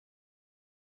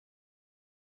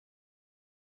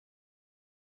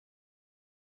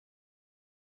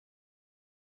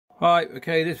Hi,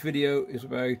 okay, this video is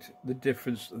about the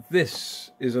difference.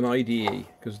 This is an IDE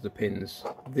because of the pins.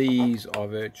 These are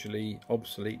virtually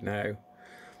obsolete now.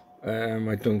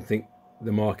 I don't think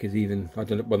the mark is even, I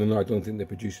don't think they're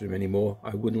producing them anymore.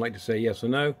 I wouldn't like to say yes or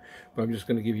no, but I'm just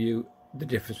going to give you the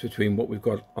difference between what we've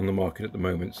got on the market at the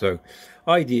moment. So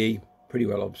IDE, pretty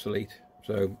well obsolete.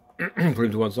 So put them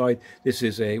to one side. This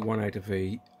is a one out of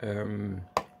a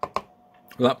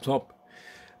laptop.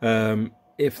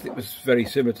 If it was very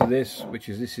similar to this,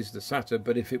 this is the Sata,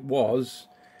 but if it was,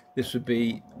 this would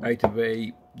be out of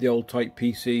the old type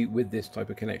PC with this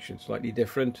type of connection, slightly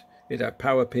different. It had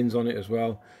power pins on it as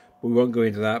well, but we won't go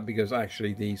into that because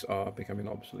actually these are becoming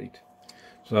obsolete.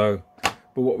 So,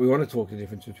 but what we want to talk the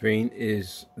difference between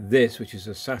is this, which is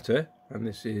a Sata, and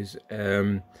this is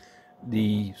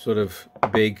the sort of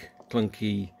big,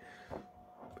 clunky,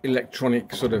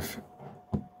 electronic sort of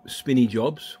spinny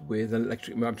jobs with an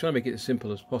electric. I'm trying to make it as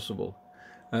simple as possible,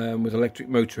 with electric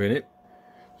motor in it.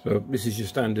 So this is your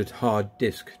standard hard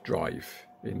disk drive.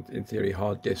 In theory,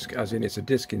 hard disk, as in it's a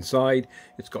disk inside.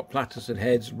 It's got platters and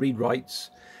heads, read writes.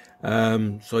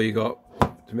 So you got,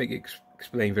 to make it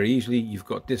explain very easily, you've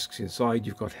got disks inside.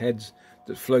 You've got heads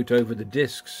that float over the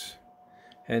disks,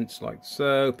 hence like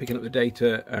so, picking up the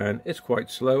data, and it's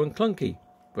quite slow and clunky.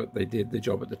 But they did the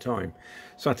job at the time.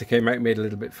 Sata came out and made it a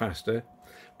little bit faster.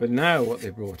 But now what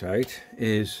they brought out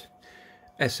is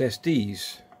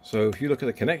SSDs. So if you look at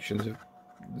the connections, they're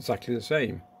exactly the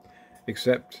same,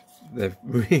 except they're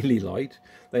really light.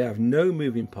 They have no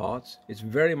moving parts. It's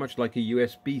very much like a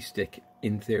USB stick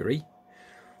in theory.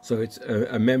 So it's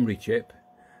a memory chip.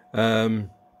 Same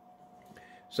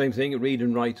thing, read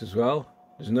and write as well.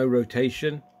 There's no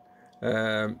rotation.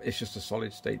 It's just a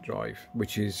solid state drive,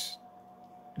 which is,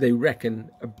 they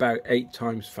reckon, about 8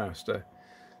 times faster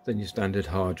than your standard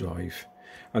hard drive.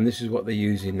 And this is what they're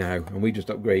using now, and we just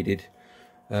upgraded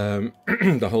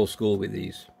the whole school with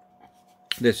these.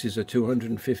 This is a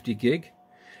 250 gig.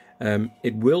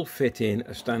 It will fit in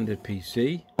a standard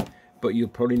PC, but you'll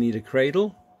probably need a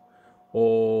cradle,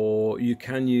 or you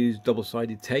can use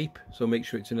double-sided tape, so make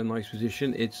sure it's in a nice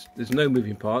position. There's no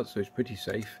moving parts, so it's pretty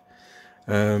safe.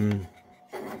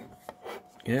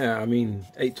 Yeah, I mean,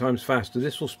 8 times faster.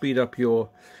 This will speed up your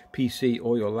PC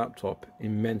or your laptop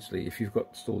immensely if you've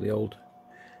got still the old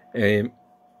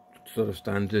sort of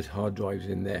standard hard drives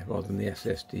in there rather than the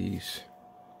SSDs.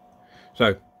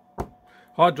 So,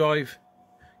 hard drive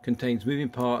contains moving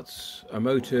parts, a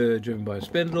motor driven by a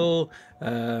spindle,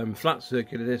 flat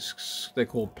circular discs, they're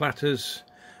called platters,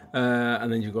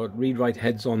 and then you've got read-write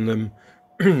heads on them,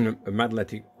 a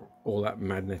magnetic, all that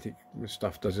magnetic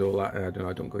stuff does all that. I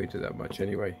don't go into that much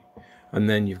anyway. And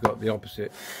then you've got the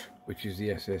opposite, which is the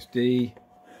SSD.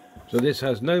 So this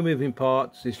has no moving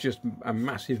parts. It's just a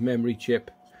massive memory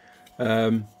chip,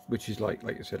 which is like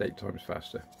I said, 8 times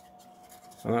faster.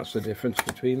 And that's the difference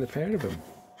between the pair of them.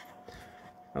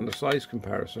 And the size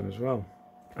comparison as well.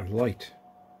 And light.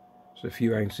 So a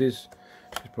few ounces.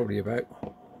 It's probably about a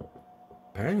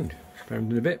pound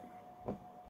and a bit.